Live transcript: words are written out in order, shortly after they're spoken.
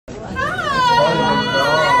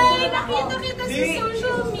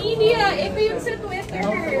Ito yung sa Twitter.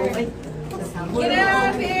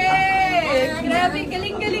 Grabe! Grabe,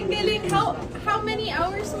 galing. How many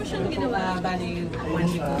hours mo siyang ginawa? Bali,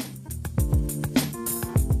 1 week.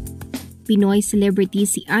 Pinoy celebrity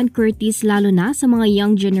si Curtis lalo na sa mga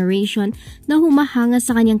young generation na humahanga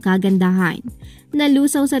sa kanyang kagandahan.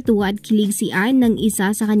 Nalusaw sa tuwa at kilig si nang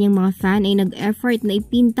isa sa kanyang mga fan ay nag-effort na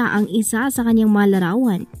ipinta ang isa sa kanyang mga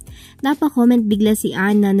larawan. Napakomment bigla si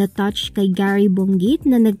na na-touch kay Gary Bonggit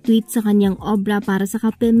na nag-tweet sa kanyang obra para sa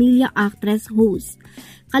kapamilya actress host.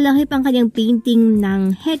 Kalahip ang kanyang painting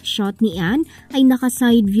ng headshot ni ay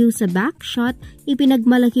naka-side view sa backshot.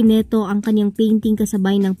 Ipinagmalaki neto ang kanyang painting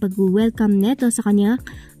kasabay ng pag-welcome neto sa kanyang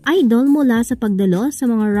idol mula sa pagdalo sa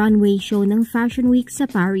mga runway show ng Fashion Week sa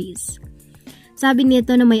Paris. Sabi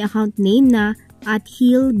nito na may account name na at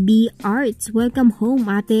Heal B Arts. Welcome home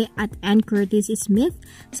ate at Curtis Smith.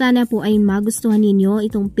 Sana po ay magustuhan ninyo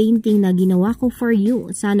itong painting na ginawa ko for you.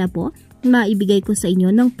 Sana po maibigay ko sa inyo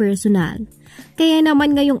ng personal. Kaya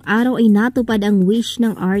naman ngayong araw ay natupad ang wish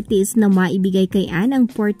ng artist na maibigay kay ang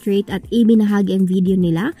portrait at ibinahagi ang video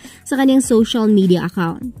nila sa kanyang social media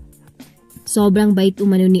account. Sobrang bait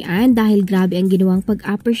umano ni dahil grabe ang ginawang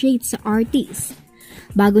pag-appreciate sa artist.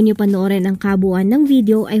 Bago nyo panoorin ang kabuuan ng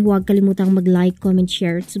video ay huwag kalimutang mag-like, comment,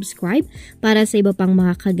 share at subscribe para sa iba pang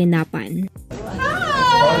mga kaganapan.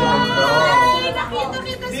 Hi! Nakita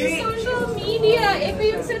kita sa social media. Ito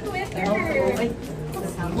yung sa Twitter.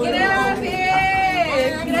 Grabe!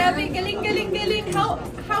 Galing.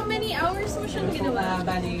 How many hours mo siyang ginawa?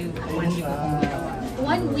 Bali, 1 week.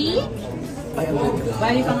 1 week?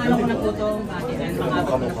 Bali, pangalo ko na po ito. Pang-apat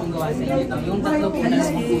ko na pong gawa sa inyo ito. Yung tatlo po na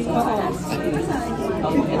sa puso.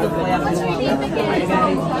 Ito po kaya What's your name again?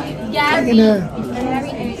 Gary.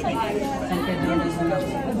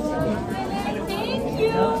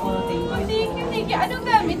 Thank you. Anong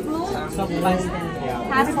gamit mo? Soft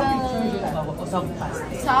pastel.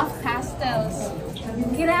 Soft pastels.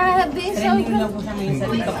 Grabe, Trending na po siya ngayon sa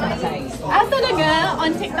TikTok na size. Talaga?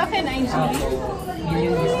 On TikTok and IG?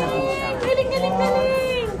 Million views na po siya. Galing.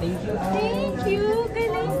 Thank you.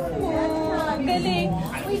 Galing mo. Galing.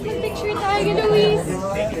 Wait, mag-picture tayo, Luis.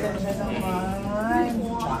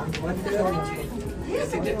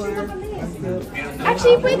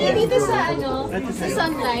 Actually, pwede dito sa sa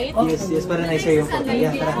sunlight. Yes, para nicer yung photo.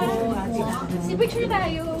 Yeah, para. Si picture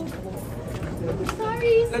tayo.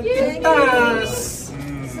 Sorry, Nagpintas!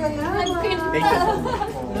 Nagpintas!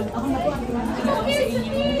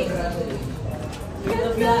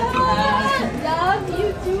 Love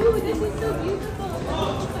you too! This is so beautiful!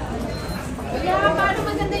 Yeah, paano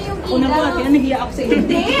maganda yung ilaw? Una po, ate, nahiya ako sa iyo.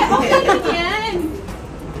 Hindi! Okay lang yan!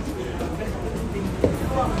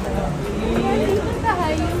 Dito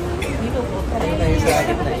tayo. Dito po.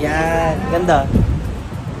 Yan, ganda.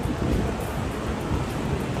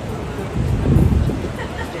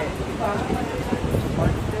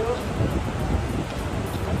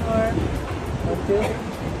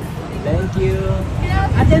 Thank you.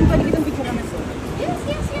 Ate, pwede kitang picture naman sa? Yes,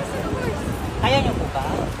 of course. Kaya niyo po ba?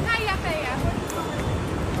 Kaya.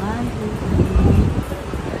 1,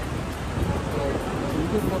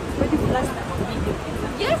 2, 3. Pwede plus na po video.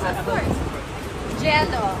 Yes, of course.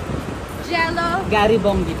 Jello. Gary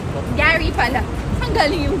Bonggit po. Gary pala. Saan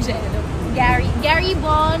galing yung Jello? Gary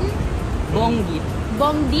Bonggit. Bonggit?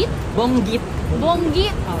 Bonggit.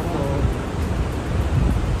 Bonggit. Oo.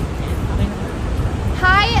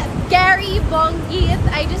 Hi, Gary Bonggit.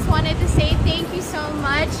 I just wanted to say thank you so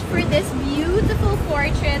much for this beautiful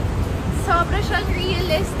portrait. Sobra siyang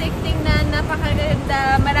realistic. Tingnan,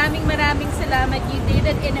 napakaganda. Maraming salamat. You did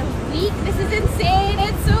it in a week. This is insane.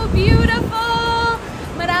 It's so beautiful.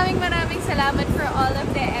 Maraming salamat for all of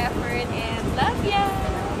the effort and love ya.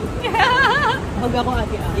 Huwag ako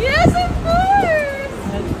ate. Yes, of course.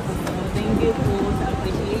 Thank you po sa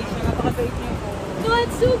appreciation. Napakabait niyo po. No,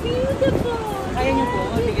 it's so beautiful. Kaya niyo po,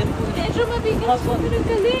 mabigat po. Medyo mabigat. Pero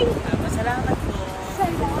galing. Salamat po.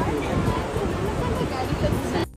 Salamat.